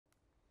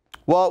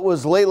Well, it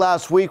was late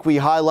last week we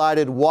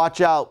highlighted, watch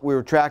out, we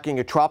were tracking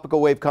a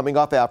tropical wave coming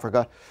off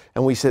Africa,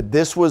 and we said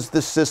this was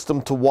the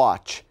system to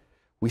watch.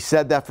 We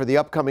said that for the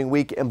upcoming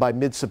week and by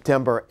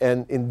mid-September,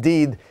 and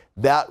indeed,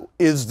 that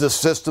is the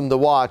system to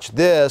watch.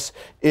 This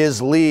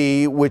is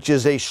Lee, which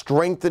is a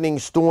strengthening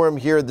storm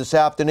here this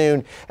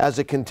afternoon as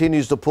it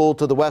continues to pull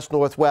to the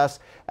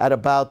west-northwest at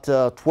about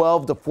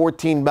 12 to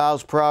 14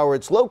 miles per hour.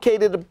 It's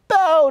located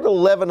about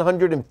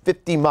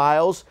 1,150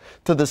 miles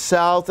to the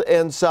south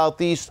and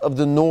southeast of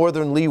the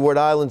northern Leeward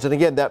Islands. And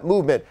again, that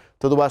movement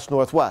to the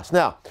west-northwest.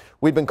 Now,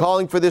 we've been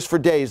calling for this for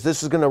days.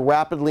 This is going to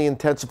rapidly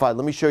intensify.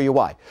 Let me show you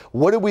why.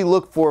 What do we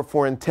look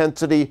for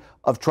intensity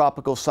of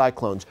tropical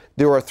cyclones?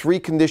 There are three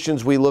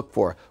conditions we look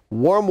for: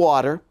 warm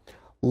water,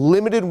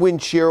 limited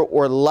wind shear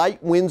or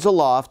light winds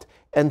aloft,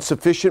 and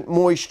sufficient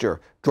moisture.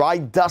 Dry,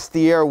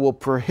 dusty air will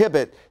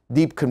prohibit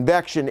deep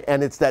convection,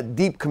 and it's that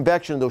deep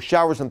convection, those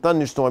showers and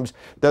thunderstorms,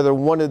 that are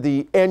one of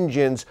the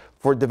engines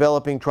for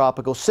developing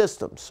tropical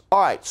systems.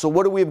 All right, so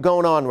what do we have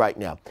going on right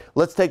now?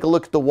 Let's take a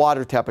look at the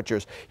water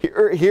temperatures.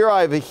 Here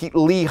I have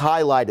Lee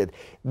highlighted.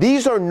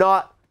 These are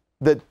not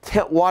the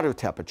water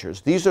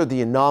temperatures. These are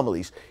the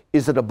anomalies.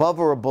 Is it above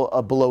or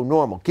below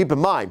normal? Keep in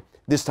mind,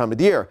 this time of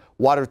the year,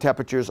 water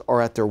temperatures are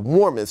at their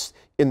warmest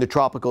in the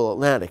tropical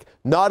Atlantic.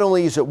 Not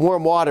only is it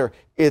warm water,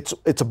 it's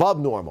above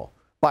normal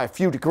by a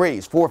few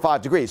degrees, 4 or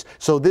 5 degrees.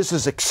 So this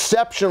is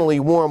exceptionally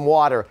warm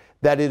water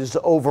that it is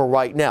over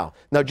right now.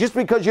 Now, just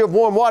because you have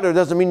warm water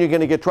doesn't mean you're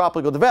going to get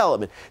tropical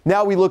development.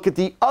 Now we look at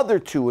the other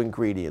two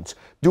ingredients.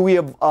 Do we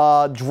have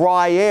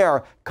dry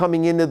air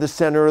coming into the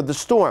center of the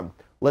storm?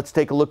 Let's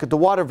take a look at the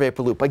water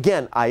vapor loop.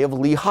 Again, I have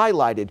Lee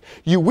highlighted.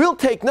 You will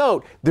take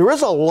note, there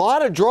is a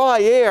lot of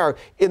dry air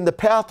in the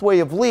pathway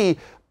of Lee,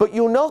 but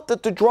you'll note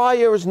that the dry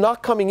air is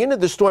not coming into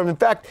the storm. In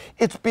fact,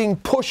 it's being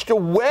pushed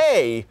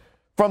away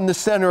from the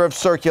center of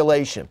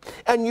circulation.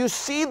 And you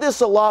see this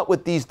a lot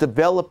with these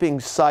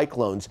developing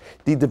cyclones,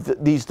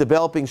 these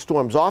developing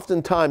storms.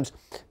 Oftentimes,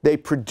 they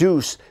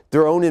produce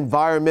their own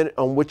environment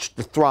on which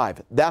to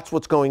thrive. That's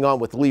what's going on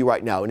with Lee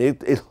right now, and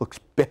it looks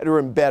better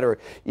and better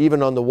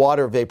even on the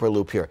water vapor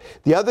loop here.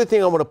 The other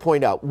thing I want to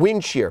point out,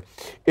 wind shear.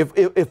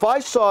 If I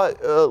saw,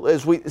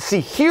 as we see,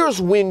 here's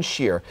wind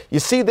shear. You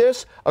see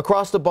this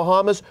across the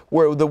Bahamas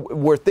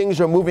where things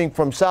are moving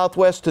from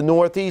southwest to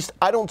northeast?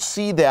 I don't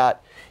see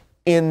that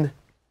in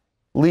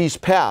Lee's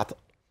path.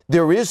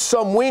 There is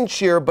some wind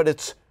shear, but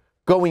it's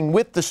going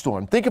with the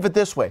storm. Think of it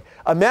this way.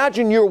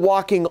 Imagine you're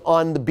walking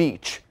on the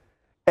beach,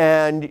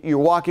 and you're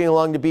walking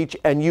along the beach,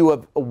 and you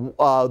have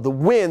the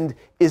wind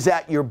is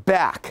at your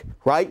back,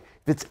 right?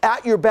 If it's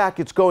at your back,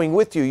 it's going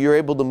with you. You're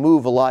able to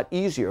move a lot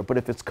easier. But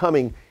if it's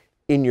coming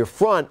in your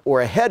front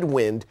or a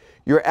headwind,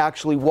 you're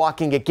actually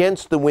walking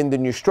against the wind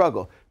and you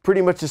struggle.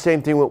 Pretty much the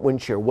same thing with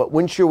wind shear. What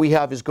wind shear we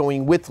have is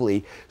going with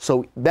Lee,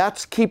 so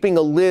that's keeping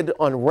a lid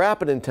on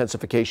rapid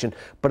intensification,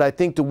 but I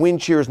think the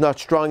wind shear is not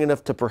strong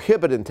enough to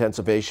prohibit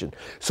intensification.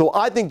 So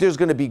I think there's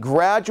going to be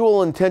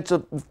gradual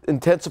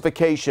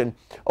intensification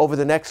over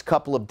the next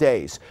couple of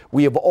days.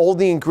 We have all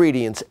the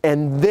ingredients,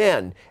 and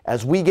then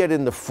as we get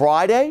into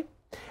Friday,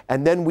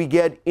 and then we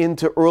get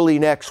into early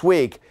next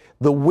week,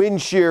 the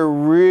wind shear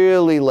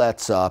really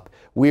lets up.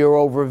 We are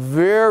over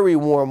very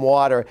warm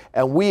water,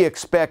 and we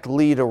expect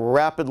Lee to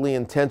rapidly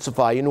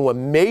intensify into a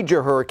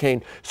major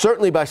hurricane,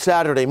 certainly by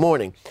Saturday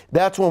morning.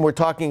 That's when we're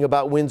talking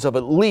about winds of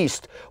at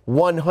least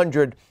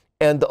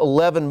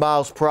 111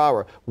 miles per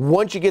hour.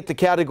 Once you get to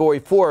Category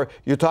 4,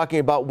 you're talking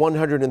about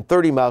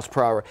 130 miles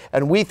per hour.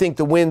 And we think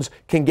the winds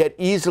can get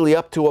easily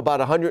up to about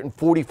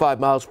 145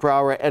 miles per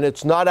hour. And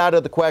it's not out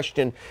of the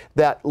question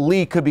that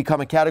Lee could become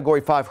a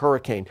Category 5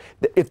 hurricane.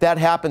 If that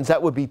happens,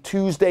 that would be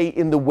Tuesday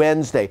into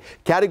Wednesday.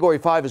 Category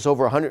 5 is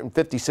over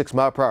 156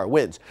 mile per hour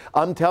winds.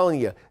 I'm telling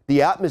you,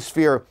 the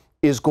atmosphere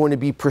is going to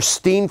be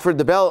pristine for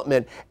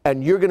development,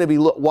 and you're going to be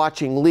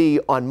watching Lee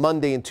on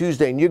Monday and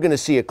Tuesday, and you're going to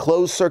see a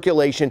closed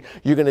circulation.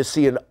 You're going to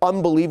see an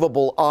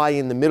unbelievable eye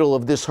in the middle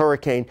of this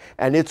hurricane,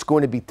 and it's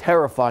going to be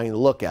terrifying to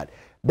look at.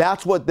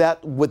 That's what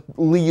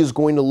Lee is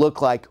going to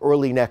look like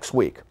early next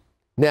week.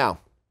 Now,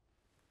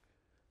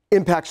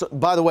 impacts,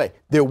 by the way,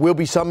 there will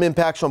be some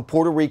impacts on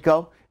Puerto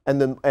Rico and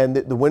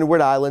the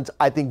Windward Islands.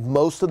 I think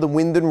most of the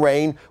wind and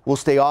rain will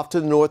stay off to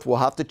the north. We'll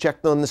have to check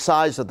on the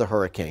size of the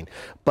hurricane.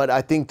 But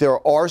I think there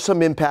are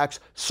some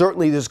impacts.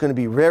 Certainly there's going to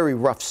be very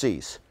rough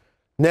seas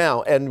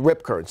now and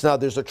rip currents. Now,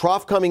 there's a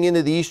trough coming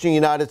into the eastern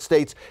United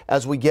States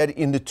as we get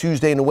into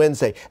Tuesday and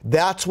Wednesday.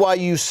 That's why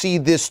you see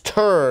this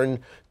turn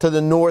to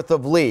the north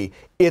of Lee.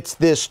 It's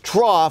this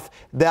trough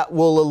that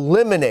will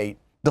eliminate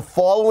the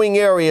following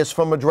areas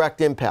from a direct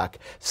impact: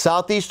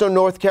 southeastern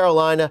North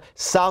Carolina,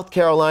 South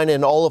Carolina,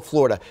 and all of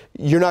Florida.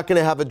 You're not going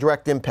to have a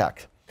direct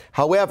impact.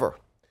 However,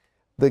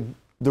 the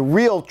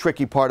real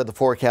tricky part of the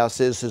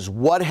forecast is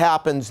what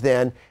happens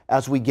then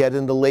as we get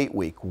into late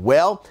week.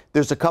 Well,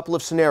 there's a couple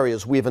of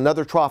scenarios. We have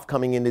another trough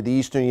coming into the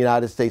eastern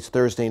United States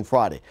Thursday and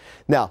Friday.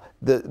 Now,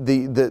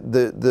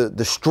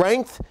 the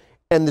strength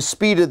and the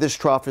speed of this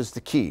trough is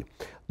the key.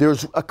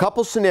 there's a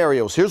couple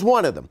scenarios. Here's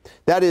one of them.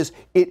 That is,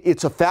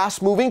 it's a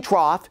fast-moving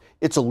trough.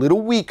 It's a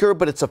little weaker,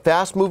 but it's a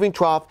fast-moving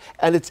trough,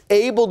 and it's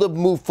able to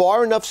move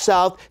far enough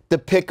south to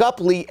pick up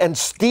Lee and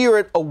steer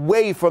it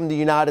away from the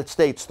United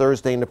States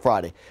Thursday into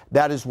Friday.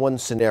 That is one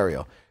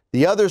scenario.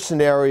 The other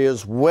scenario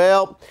is,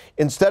 well,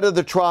 instead of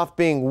the trough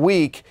being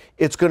weak,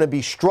 it's going to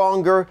be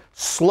stronger,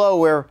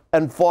 slower,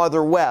 and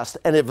farther west.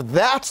 And if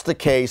that's the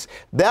case,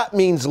 that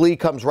means Lee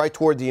comes right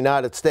toward the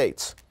United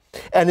States.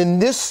 And in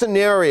this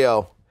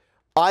scenario,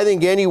 I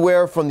think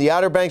anywhere from the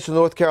Outer Banks of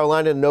North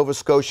Carolina to Nova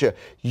Scotia,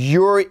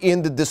 you're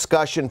in the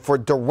discussion for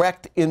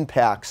direct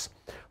impacts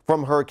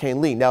from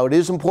Hurricane Lee. Now, it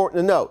is important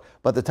to note,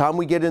 by the time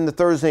we get into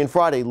Thursday and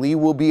Friday, Lee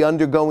will be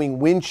undergoing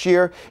wind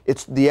shear.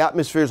 The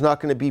atmosphere is not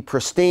going to be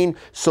pristine,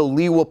 so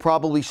Lee will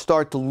probably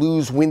start to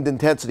lose wind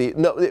intensity.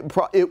 No,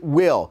 it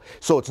will.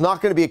 So it's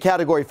not going to be a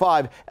Category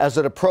 5 as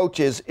it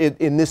approaches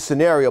in this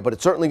scenario, but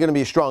it's certainly going to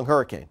be a strong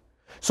hurricane.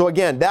 So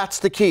again, that's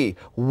the key.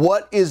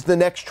 What is the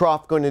next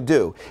trough going to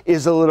do?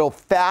 Is it a little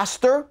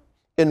faster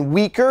and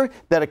weaker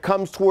that it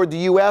comes toward the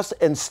U.S.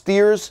 and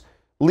steers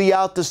Lee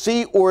out to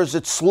sea, or is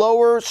it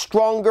slower,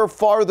 stronger,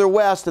 farther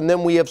west, and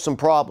then we have some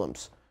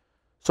problems?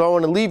 So I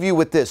want to leave you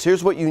with this.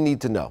 Here's what you need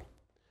to know.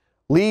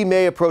 Lee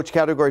may approach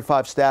Category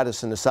 5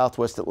 status in the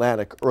Southwest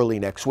Atlantic early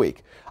next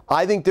week.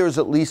 I think there's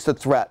at least a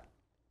threat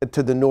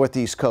to the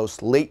Northeast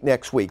coast late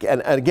next week.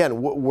 And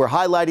again, we're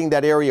highlighting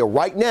that area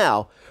right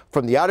now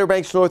from the Outer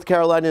Banks, North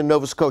Carolina, and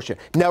Nova Scotia.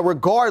 Now,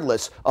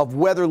 regardless of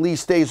whether Lee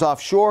stays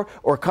offshore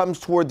or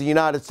comes toward the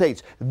United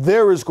States,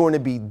 there is going to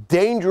be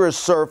dangerous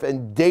surf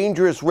and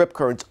dangerous rip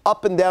currents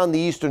up and down the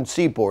eastern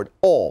seaboard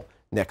all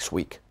next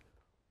week.